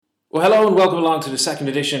Well, hello and welcome along to the second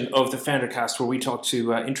edition of the Foundercast, where we talk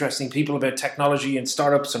to interesting people about technology and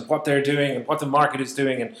startups and what they're doing and what the market is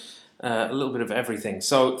doing and a little bit of everything.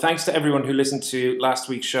 So thanks to everyone who listened to last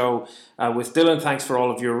week's show with Dylan. Thanks for all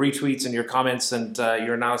of your retweets and your comments and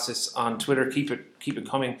your analysis on Twitter. Keep it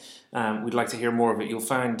coming. We'd like to hear more of it. You'll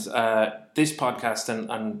find this podcast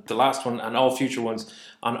and the last one and all future ones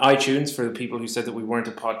on iTunes for the people who said that we weren't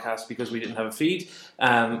a podcast because we didn't have a feed.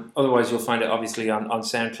 Otherwise, you'll find it obviously on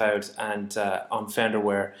SoundCloud and on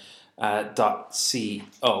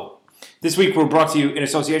founderware.co. This week we're brought to you in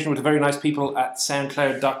association with the very nice people at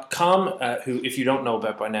soundcloud.com, who, if you don't know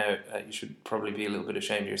about by now, you should probably be a little bit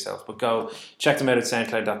ashamed of yourself. But go check them out at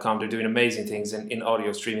soundcloud.com. They're doing amazing things in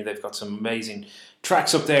audio streaming. They've got some amazing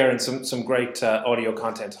tracks up there and some great audio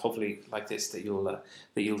content, hopefully like this, that you'll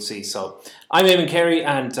see. So I'm Eamonn Carey,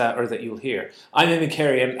 or that you'll hear. I'm Eamonn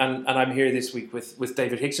Carey, and I'm here this week with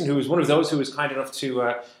David Hickson, who was one of those who was kind enough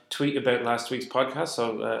to tweet about last week's podcast.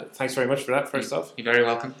 So thanks very much for that, first off. You're very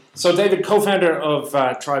welcome. So David, co-founder of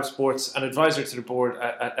Tribesports and advisor to the board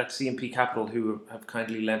at C&P Capital, who have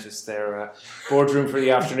kindly lent us their boardroom for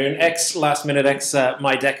the afternoon, ex-Last Minute,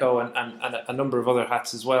 ex-MyDeco, and a number of other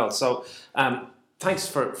hats as well. So thanks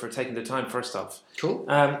for taking the time, first off. Cool.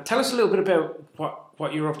 Tell us a little bit about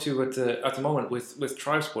what you're up to at the moment with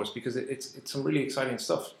Tribesports, because it's some really exciting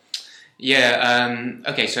stuff. Yeah.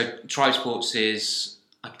 Okay. So Tribesports is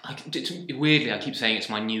weirdly, I keep saying it's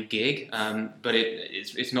my new gig, but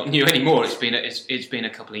it's not new anymore. It's been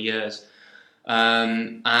a couple of years,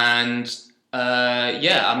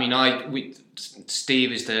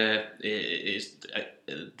 Steve is the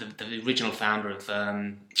original founder of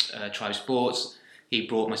Tribesports. He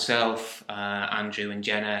brought myself, Andrew, and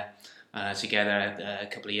Jenna together a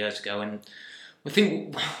couple of years ago, and I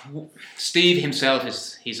think Steve himself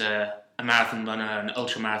he's a marathon runner, an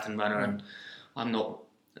ultra marathon runner, and I'm not.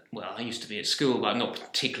 Well, I used to be at school, but I'm not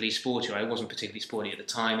particularly sporty. I wasn't particularly sporty at the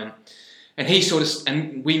time, and he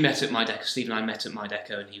and we met at MyDeco. Steve and I met at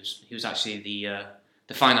MyDeco, and he was actually the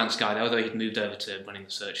finance guy there, although he'd moved over to running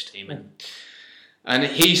the search team, and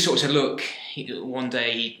he sort of said, look, one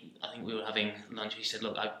day I think we were having lunch. He said,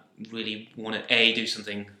 look, I really want to A, do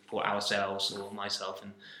something for ourselves or myself,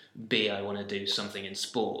 and B, I want to do something in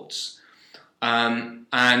sports, and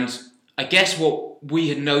I guess what we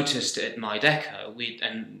had noticed at MyDeco,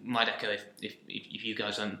 MyDeco, if you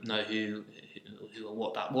guys don't know who or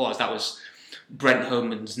what that was Brent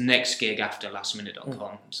Holman's next gig after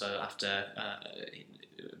lastminute.com. So after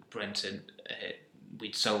Brent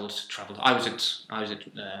we'd sold Travel. I was at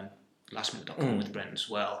lastminute.com with Brent as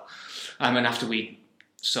well, and after we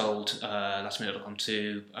sold lastminute.com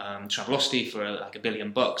to Travelocity for like $1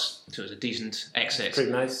 billion, so it was a decent exit.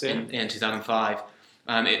 Pretty nice, yeah. in 2005.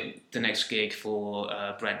 The next gig for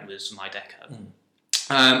Brent was MyDeco,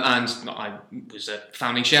 and I was a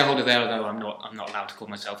founding shareholder there. Although I'm not allowed to call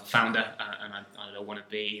myself a founder, and I don't want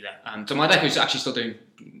to be either. So MyDeco is actually still doing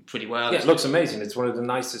pretty well. Yeah, it looks amazing. It's one of the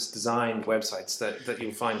nicest designed websites that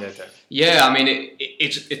you'll find out there. Yeah, I mean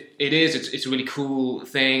it is. It's a really cool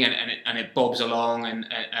thing, and it bobs along, and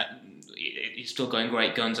it's still going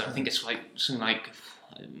great guns. I think it's like something like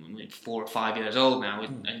 4 or 5 years old now,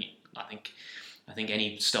 and I think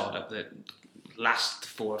any startup that lasts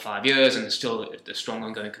 4 or 5 years and is still a strong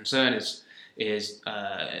ongoing concern is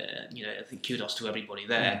I think kudos to everybody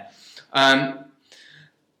there.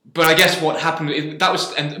 But I guess what happened and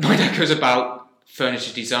MyDeco is about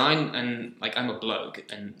furniture design, and like I'm a bloke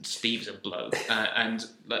and Steve's a bloke, and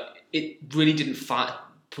like it really didn't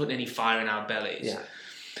put any fire in our bellies. Yeah.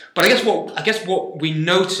 But I guess what we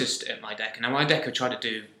noticed at MyDeco. Now MyDeco tried to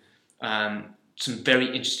do some very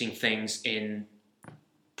interesting things in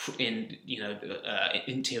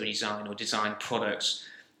interior design or design products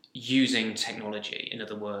using technology. In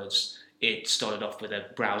other words, it started off with a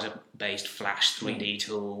browser-based Flash 3D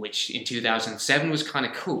tool, which in 2007 was kind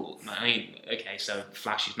of cool. I mean, okay, so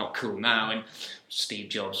Flash is not cool now, and Steve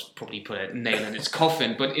Jobs probably put a nail in its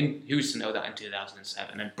coffin, but who's to know that in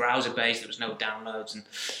 2007? And browser-based, there was no downloads, and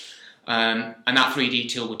that 3D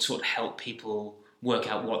tool would sort of help people work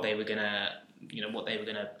out what they were gonna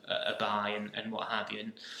buy and what have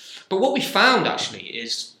you. But what we found actually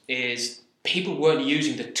is people weren't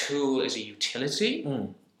using the tool as a utility.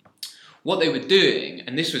 What they were doing,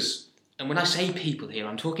 and when I say people here,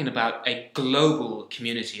 I'm talking about a global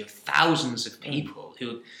community of thousands of people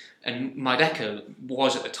and MyDeco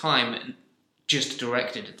was at the time just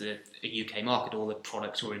directed at the UK market. All the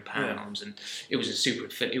products were in pounds, and it was the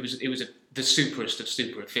superest of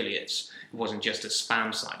super affiliates. It wasn't just a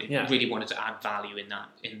spam site. It really wanted to add value in that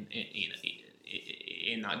in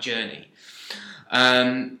that journey.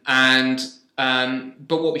 And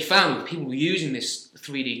But what we found was people were using this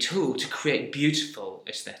 3D tool to create beautiful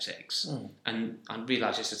aesthetics. And I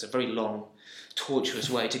realise this is a very long, tortuous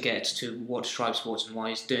way to get to what Tribesports and why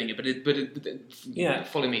he's doing it. But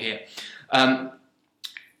follow me here.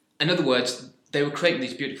 In other words, they were creating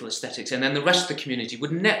these beautiful aesthetics, and then the rest of the community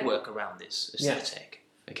would network around this aesthetic.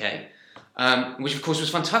 Okay. Which of course was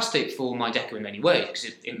fantastic for MyDeco in many ways, because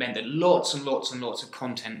it meant that lots and lots and lots of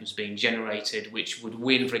content was being generated, which would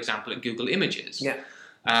win, for example, at Google Images.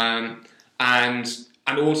 And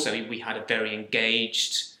also we had a very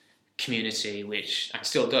engaged community, which and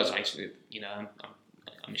still does. Actually, I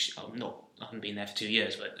haven't been there for 2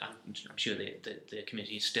 years, but I'm sure the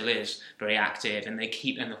community still is very active, and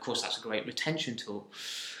and of course that's a great retention tool.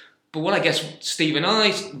 But what I guess Steve and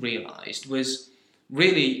I realised was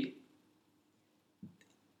really.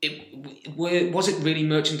 Was it really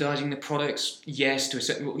merchandising the products? Yes, to a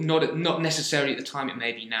certain, not necessarily at the time. It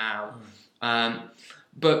may be now,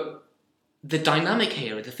 but the dynamic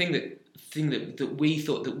here, the thing that we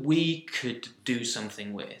thought that we could do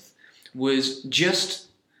something with, was just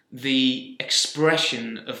the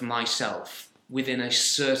expression of myself within a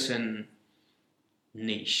certain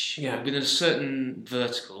niche, within a certain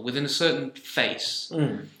vertical, within a certain face,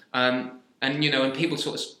 and people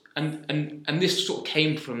sort of. And this sort of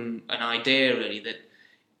came from an idea really that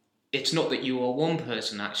it's not that you are one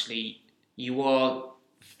person, actually you are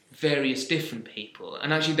various different people,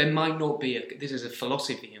 and actually there might not be this is a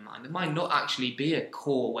philosophy of mine, there might not actually be a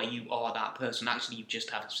core where you are that person, actually you just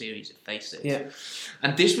have a series of faces.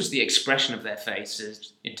 And this was the expression of their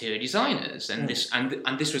faces, interior designers, and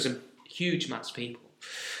this was a huge mass of people,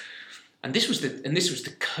 and this was the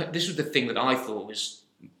thing that I thought was.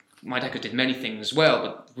 MyDeco did many things as well,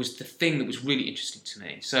 but was the thing that was really interesting to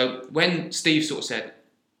me. So when Steve sort of said,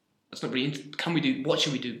 "That's not really. What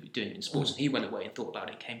should we do doing in sports?" And he went away and thought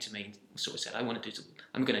about it. Came to me and sort of said, "I want to do something.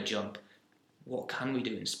 I'm going to jump. What can we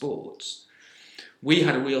do in sports?" We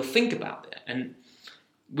had a real think about it, and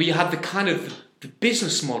we had the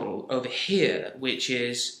business model over here, which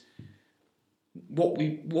is what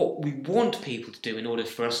we want people to do in order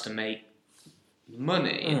for us to make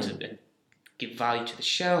money and give value to the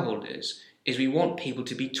shareholders, is we want people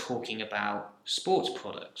to be talking about sports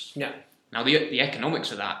products. Now the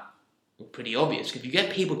economics of that are pretty obvious. If you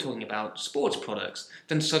get people talking about sports products,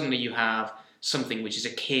 then suddenly you have something which is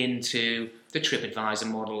akin to the TripAdvisor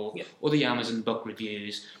model or the Amazon book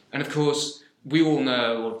reviews. And of course, we all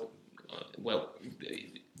know,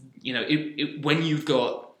 when you've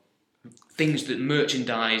got things that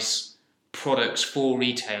merchandise products for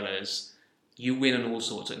retailers, you win on all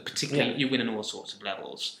sorts of, you win on all sorts of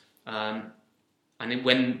levels. And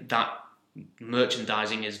when that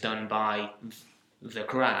merchandising is done by the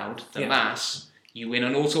crowd, the mass, you win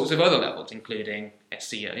on all sorts of other levels, including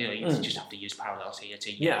SEO. You just have to use parallels here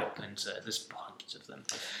to Europe, and there's hundreds of them.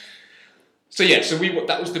 So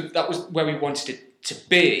that was where we wanted it to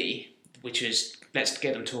be, which is let's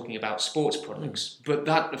get them talking about sports products. But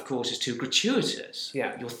that, of course, is too gratuitous.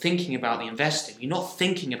 You're thinking about the investor. You're not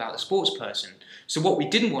thinking about the sports person. So what we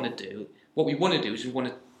didn't want to do, what we want to do is we want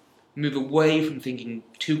to move away from thinking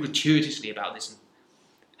too gratuitously about this and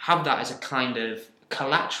have that as a kind of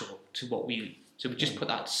collateral to what we... So we just put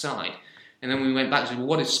that aside. And then we went back to, well,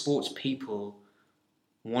 what do sports people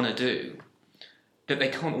want to do that they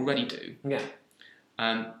can't already do?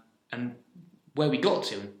 And where we got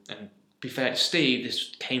to, and be fair to Steve,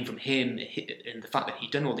 this came from him in the fact that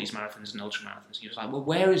he'd done all these marathons and ultra marathons. He was like, well,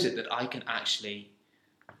 where is it that I can actually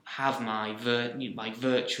have my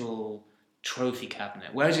virtual trophy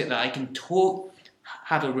cabinet? Where is it that I can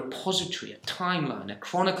have a repository, a timeline, a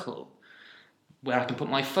chronicle, where I can put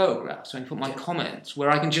my photographs, where I can put my comments, where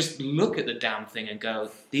I can just look at the damn thing and go,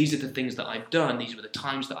 these are the things that I've done, these were the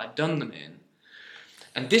times that I've done them in.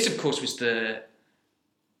 And this, of course, was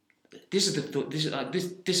this is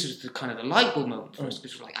the kind of the light bulb moment for us,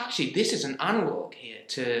 because we're like, actually, this is an analog here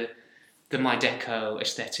to the MyDeco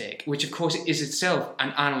aesthetic, which of course is itself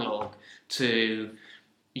an analog to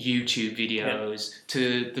YouTube videos,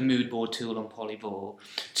 to the mood board tool on Polyvore,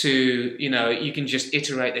 to, you can just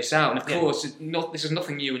iterate this out. And of course, this is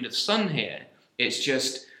nothing new under the sun here. It's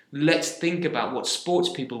just, let's think about what sports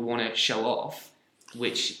people want to show off,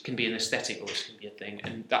 which can be an aesthetic or it can be a thing.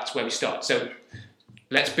 And that's where we start. So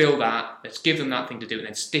let's build that, let's give them that thing to do, and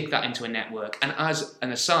then stick that into a network. And as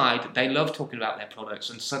an aside, they love talking about their products,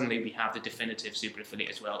 and suddenly we have the definitive super affiliate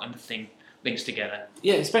as well, and the thing links together.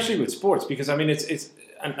 Yeah, especially with sports, because I mean, it's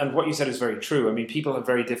and what you said is very true. I mean, people have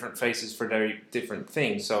very different faces for very different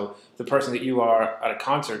things. So the person that you are at a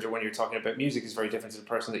concert or when you're talking about music is very different to the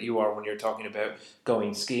person that you are when you're talking about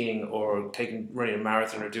going skiing or running a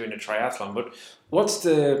marathon or doing a triathlon. But what's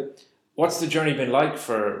the journey been like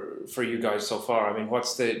for you guys so far? I mean,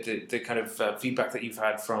 what's the kind of feedback that you've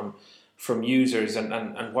had from users,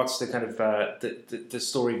 and what's the kind of the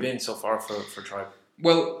story been so far for Tribe?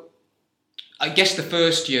 Well, I guess the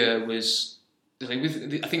first year was, I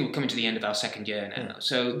think we're coming to the end of our second year now.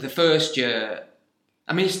 So the first year,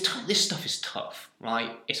 I mean, this stuff is tough,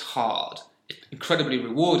 right? It's hard. It's incredibly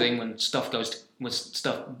rewarding when stuff goes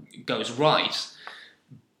right,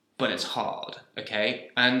 but it's hard,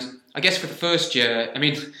 okay? And I guess for the first year, I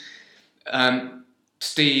mean,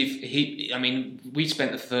 Steve, we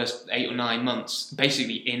spent the first 8 or 9 months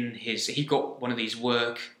basically he got one of these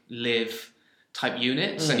work-live type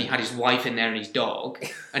units, and he had his wife in there and his dog,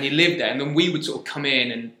 and he lived there, and then we would sort of come in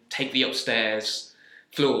and take the upstairs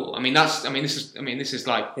floor. This is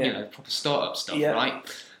like proper startup stuff, right?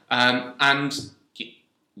 And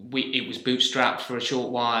it was bootstrapped for a short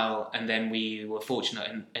while, and then we were fortunate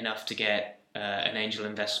enough to get an angel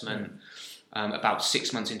investment about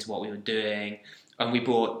 6 months into what we were doing, and we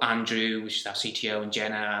brought Andrew, which is our CTO, and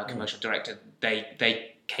Jenna, our commercial director.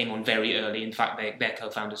 They came on very early. In fact, they're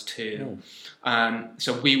co-founders too.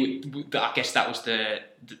 So I guess that was the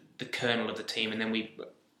kernel of the team, and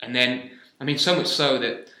then so much so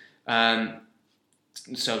that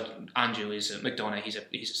so Andrew is at McDonough. He's a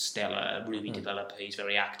stellar Ruby developer. He's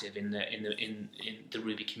very active in the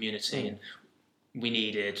Ruby community, and we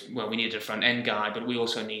needed a front end guy, but we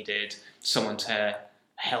also needed someone to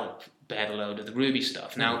help bear the load of the Ruby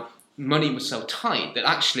stuff. Now, money was so tight that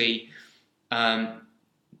actually.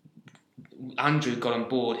 Andrew got on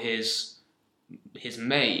board his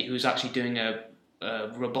mate, who was actually doing a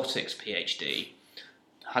robotics PhD.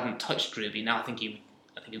 Hadn't touched Ruby. Now I think he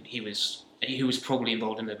was probably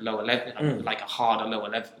involved in the lower level, like a harder lower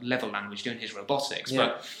level language, doing his robotics.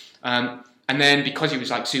 Yeah. But and then because he was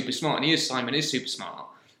like super smart, and Simon is super smart.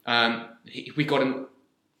 We got him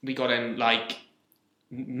like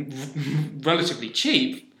relatively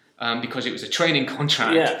cheap. Because it was a training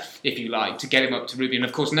contract, if you like, to get him up to Ruby. And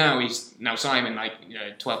of course now Simon,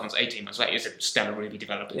 12 months, 18 months later, is a stellar Ruby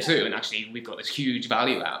developer too. And actually we've got this huge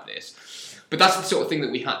value out of this. But that's the sort of thing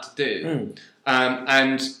that we had to do.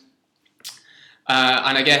 And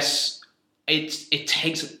I guess it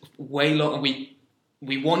takes way long. We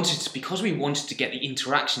wanted to get the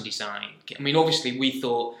interaction design. I mean, obviously we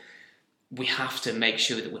thought we have to make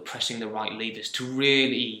sure that we're pressing the right levers to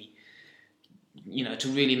really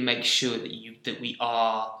make sure that we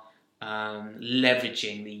are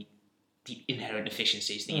leveraging the inherent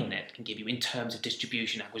efficiencies the internet can give you in terms of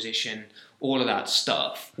distribution, acquisition, all of that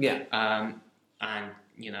stuff. Yeah. And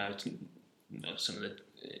some of the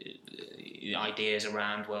ideas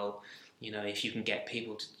around, if you can get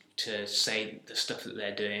people to say the stuff that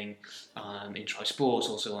they're doing in Tribesports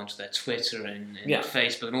also onto their Twitter and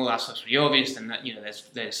Facebook and all that stuff's pretty obvious, then that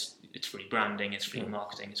it's free branding, it's free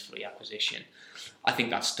marketing, it's free acquisition. I think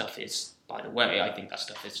that stuff is, by the way,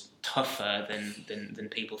 tougher than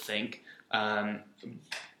people think. But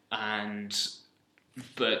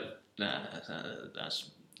that's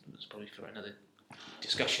probably for another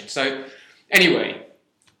discussion. So anyway,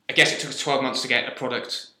 I guess it took us 12 months to get a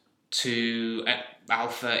product to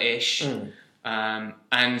alpha-ish. And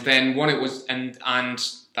then and that was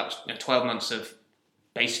 12 months of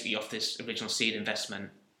basically off this original seed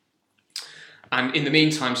investment. And in the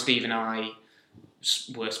meantime, Steve and I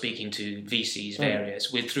were speaking to VCs, various,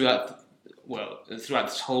 throughout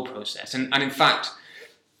this whole process. And in fact,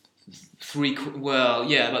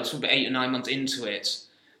 about sort of 8 or 9 months into it,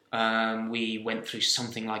 we went through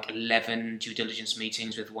something like 11 due diligence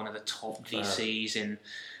meetings with one of the top VCs, and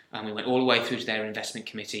we went all the way through to their investment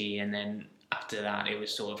committee. And then after that, it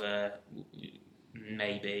was sort of a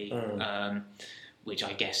maybe. Which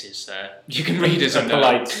I guess is you can read as a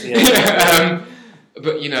polite,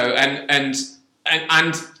 but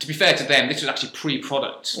and to be fair to them, this was actually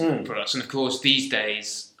pre-product for us. And of course, these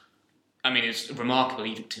days, I mean, it's remarkable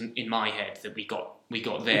even in my head that we got there. We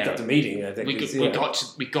got the meeting. I think we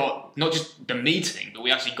got not just the meeting, but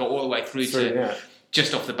we actually got all the way through to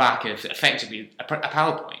just off the back of effectively a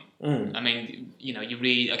PowerPoint. I mean, you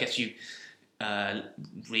read. I guess you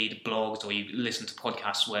read blogs or you listen to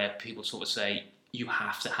podcasts where people sort of say, you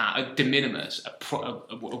have to have a de minimis, a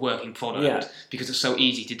working product because it's so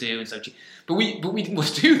easy to do and so cheap. But we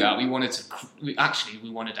must do that. We wanted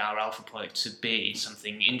our alpha product to be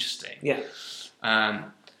something interesting. Yeah.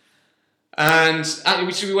 And so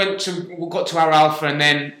we got to our alpha, and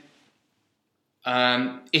then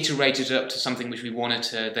iterated up to something which we wanted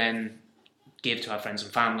to then give to our friends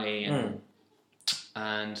and family, and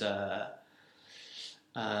and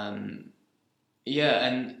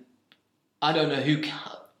I don't know who.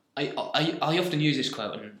 I often use this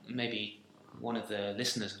quote, and maybe one of the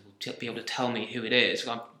listeners will be able to tell me who it is.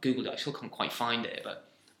 I've googled it. I still can't quite find it, but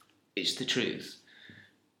it's the truth.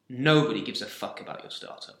 Nobody gives a fuck about your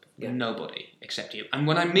startup. Yeah. Nobody except you. And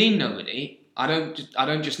when I mean nobody, I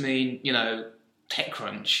don't just mean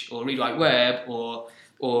TechCrunch or Read Like Web or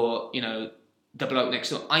the bloke next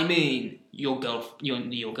door. I mean your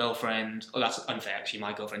girlfriend. Oh, that's unfair. Actually,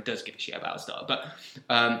 my girlfriend does give a shit about a startup, but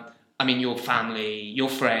I mean your family, your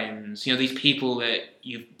friends. These people that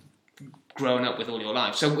you've grown up with all your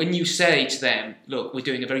life. So when you say to them, "Look, we're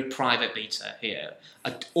doing a very private beta here.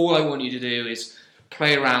 All I want you to do is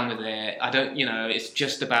play around with it. I don't. It's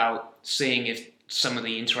just about seeing if some of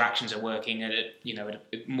the interactions are working at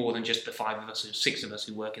more than just the 5 of us or 6 of us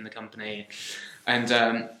who work in the company, and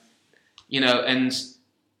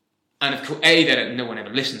and of course, no one ever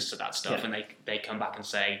listens to that stuff, and they come back and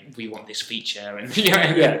say we want this feature, and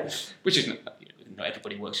which is not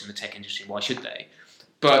everybody works in the tech industry. Why should they?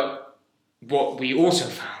 But what we also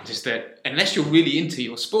found is that unless you're really into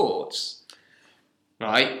your sports,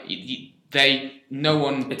 right, no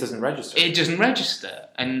one. It doesn't register. It doesn't register,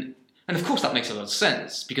 and of course that makes a lot of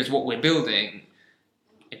sense because what we're building,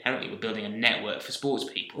 inherently, we're building a network for sports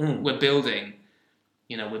people. We're building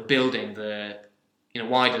the,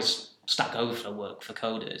 why does Stack Overflow work for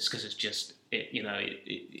coders? Because it's just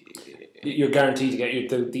you're guaranteed to get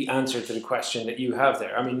the answer to the question that you have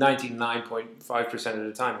there. I mean, 99.5% of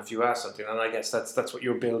the time, if you ask something, and I guess that's what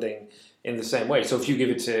you're building in the same way. So if you give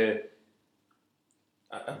it to,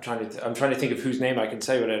 I'm trying to think of whose name I can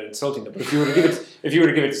say without insulting them. But if you were to give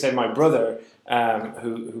it to say my brother,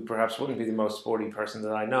 who perhaps wouldn't be the most sporty person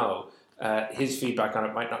that I know, his feedback on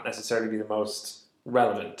it might not necessarily be the most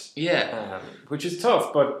relevant. Yeah, which is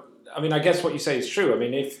tough. But I mean, I guess what you say is true. I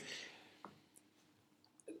mean, if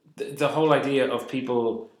the whole idea of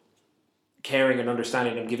people caring and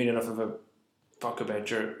understanding and giving enough of a fuck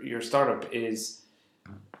about your startup is,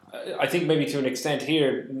 I think maybe to an extent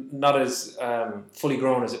here, not as fully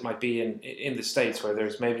grown as it might be in the States, where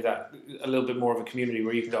there's maybe that a little bit more of a community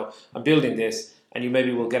where you can go, I'm building this, and you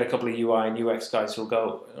maybe will get a couple of UI and UX guys who'll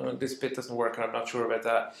go, this bit doesn't work and I'm not sure about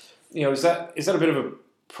that. Is that a bit of a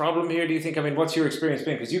problem here, do you think? I mean, what's your experience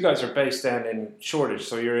been? Because you guys are based down in Shoreditch,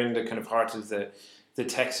 so you're in the kind of heart of the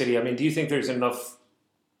tech city. I mean, do you think there's enough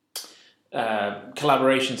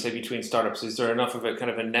collaboration, say, between startups? Is there enough of a kind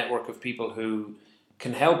of a network of people who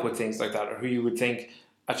can help with things like that, or who you would think,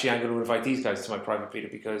 actually, I'm going to invite these guys to my private beta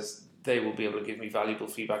because they will be able to give me valuable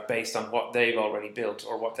feedback based on what they've already built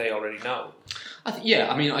or what they already know?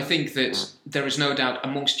 I think that there is no doubt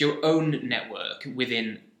amongst your own network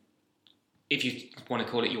within, if you want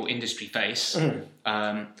to call it your industry face,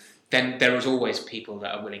 then there is always people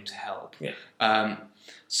that are willing to help. Yeah.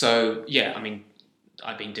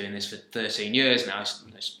 I've been doing this for 13 years now,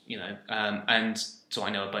 and so I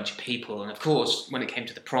know a bunch of people. And of course, when it came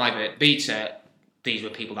to the private beta, these were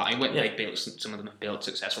people that I went. Yeah. They built. Some of them have built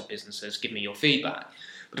successful businesses. Give me your feedback.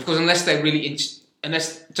 But of course, unless they're really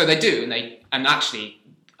so they do, and actually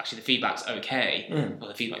the feedback's okay, or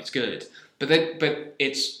the feedback's good. But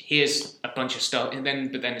it's here's a bunch of stuff, but then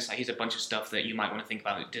it's like here's a bunch of stuff that you might want to think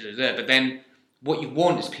about. But then what you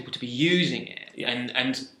want is people to be using it, and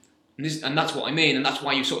that's what I mean, and that's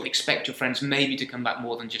why you sort of expect your friends maybe to come back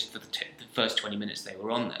more than just for the first 20 minutes they were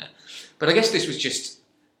on there. But I guess this was just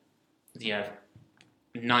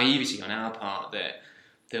naivety on our part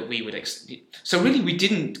that we would. So really, we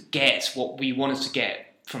didn't get what we wanted to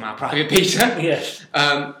get from our private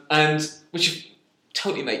beta, and which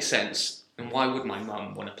totally makes sense. And why would my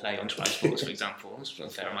mum want to play on Tribesports, for example? That's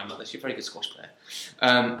fair on my mother. She's a very good squash player.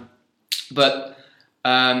 But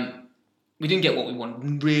we didn't get what we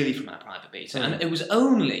wanted really from our private beta. And it was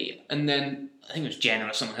only, and then I think it was Jenna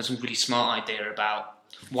or someone had some really smart idea about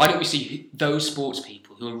why don't we see those sports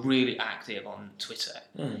people who are really active on Twitter?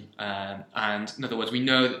 And in other words, we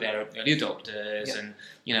know that they're early adopters and,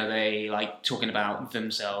 they like talking about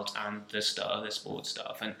themselves and the sports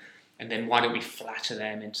stuff. And then why don't we flatter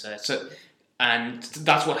them into... And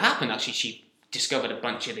that's what happened, actually. She discovered a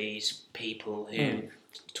bunch of these people who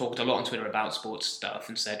talked a lot on Twitter about sports stuff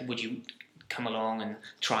and said, would you come along and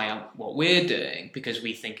try out what we're doing? Because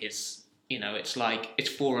we think it's, it's like, it's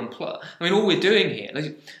forum plus. I mean, all we're doing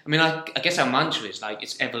here... I guess our mantra is,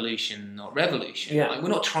 it's evolution, not revolution. Yeah. We're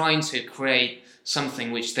not trying to create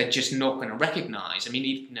something which they're just not going to recognise. I mean,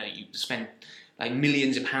 you spend,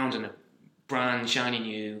 millions of pounds on a brand shiny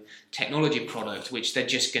new technology product, which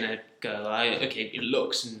they're just gonna go, okay, it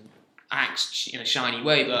looks and acts in a shiny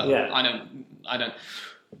way, but I don't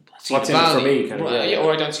see what's the value. In it for me, Right,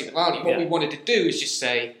 or I don't see the value. What we wanted to do is just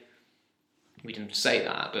say, we didn't say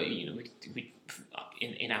that, but we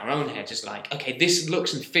in our own heads, it's like, okay, this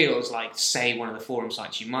looks and feels like, say, one of the forum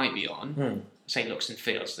sites you might be on. Say looks and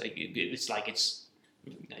feels, it's like it's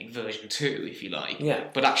like version 2, if you like. Yeah.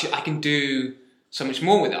 But actually, I can do so much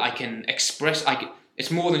more with it. I can express. It's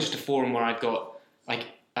more than just a forum where I've got like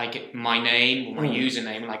my name or my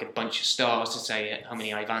username and like a bunch of stars to say how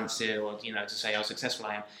many I've answered, or to say how successful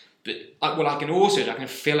I am. But what I can also do, I can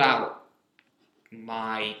fill out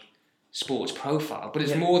my sports profile, but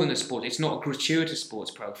it's more than a sport. It's not a gratuitous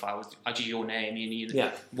sports profile. I do your name.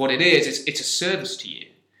 What it is, it's a service to you,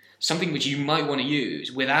 something which you might want to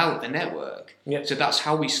use without the network. So that's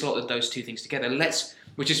how we slotted those two things together.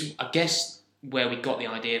 Which is, I guess, where we got the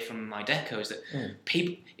idea from my deco, is that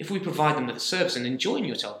people, if we provide them with a service, and enjoying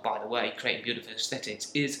yourself, by the way, creating beautiful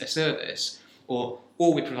aesthetics is a service, or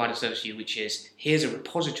we provide a service to you, which is, here's a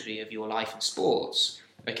repository of your life in sports.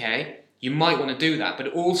 Okay. You might want to do that,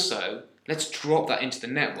 but also let's drop that into the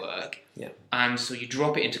network. And so you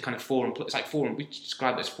drop it into kind of forum. It's like forum. We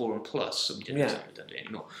describe it as forum plus. So we don't do it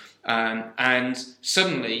anymore. And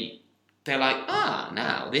suddenly they're like,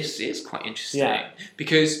 now this is quite interesting,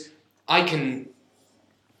 because I can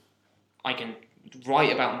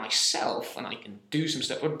write about myself and I can do some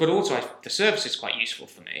stuff, but also the service is quite useful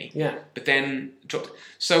for me. But then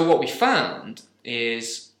so what we found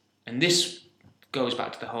is, and this goes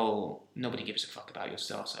back to the whole nobody gives a fuck about your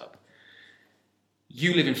startup.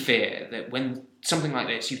 You live in fear that when something like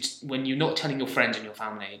this, when you're not telling your friends and your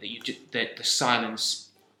family that the silence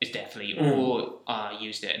is deathly, or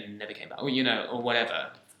used it and never came back, or or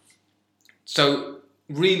whatever. So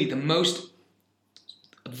really,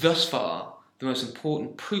 thus far, the most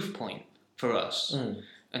important proof point for us,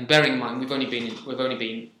 and bearing in mind we've only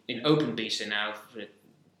been in open beta now for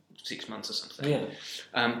 6 months or something,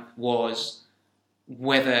 was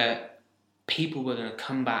whether people were going to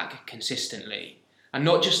come back consistently, and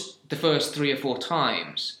not just the first 3 or 4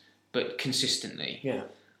 times, but consistently.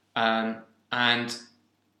 And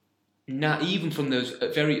now, even from those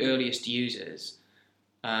very earliest users,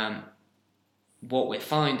 what we're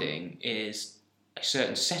finding is a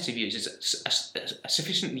certain set of users, a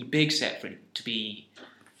sufficiently big set for it to be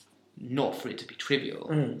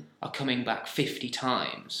trivial, are coming back 50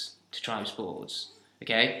 times to Tribesports.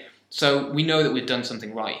 Okay. So we know that we've done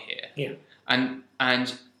something right here.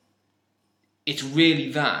 And it's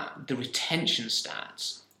really that the retention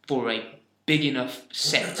stats for a big enough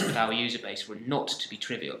set of our user base were not to be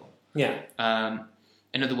trivial.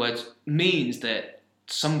 In other words, means that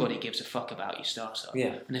somebody gives a fuck about your startup.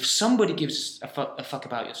 And if somebody gives a fuck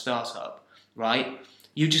about your startup, right,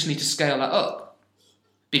 you just need to scale that up.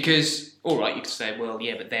 Because, all right, you could say, well,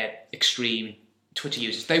 yeah, but they're extreme Twitter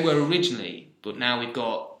users. They were originally, but now we've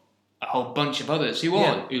got a whole bunch of others who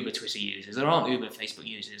aren't Uber Twitter users. There aren't Uber Facebook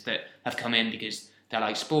users that have come in because they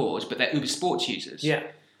like sports, but they're Uber Sports users.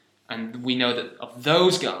 And we know that of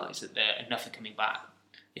those guys, that they're enough are coming back,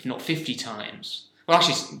 if not 50 times. Well,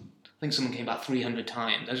 actually, I think someone came back 300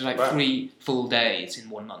 times. Those are like 3 full days in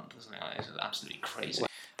 1 month. Isn't it? It's absolutely crazy.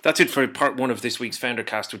 That's it for part 1 of this week's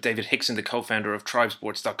Foundercast with David Hickson, the co-founder of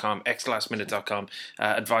Tribesports.com, xlastminute.com,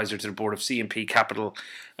 advisor to the board of C&P Capital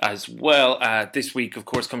as well. This week, of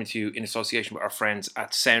course, coming to you in association with our friends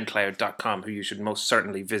at soundcloud.com, who you should most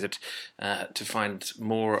certainly visit to find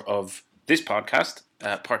more of this podcast,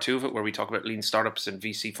 part 2 of it, where we talk about lean startups and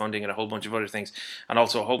VC funding and a whole bunch of other things, and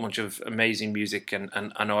also a whole bunch of amazing music and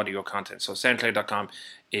audio content. So soundcloud.com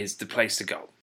is the place to go.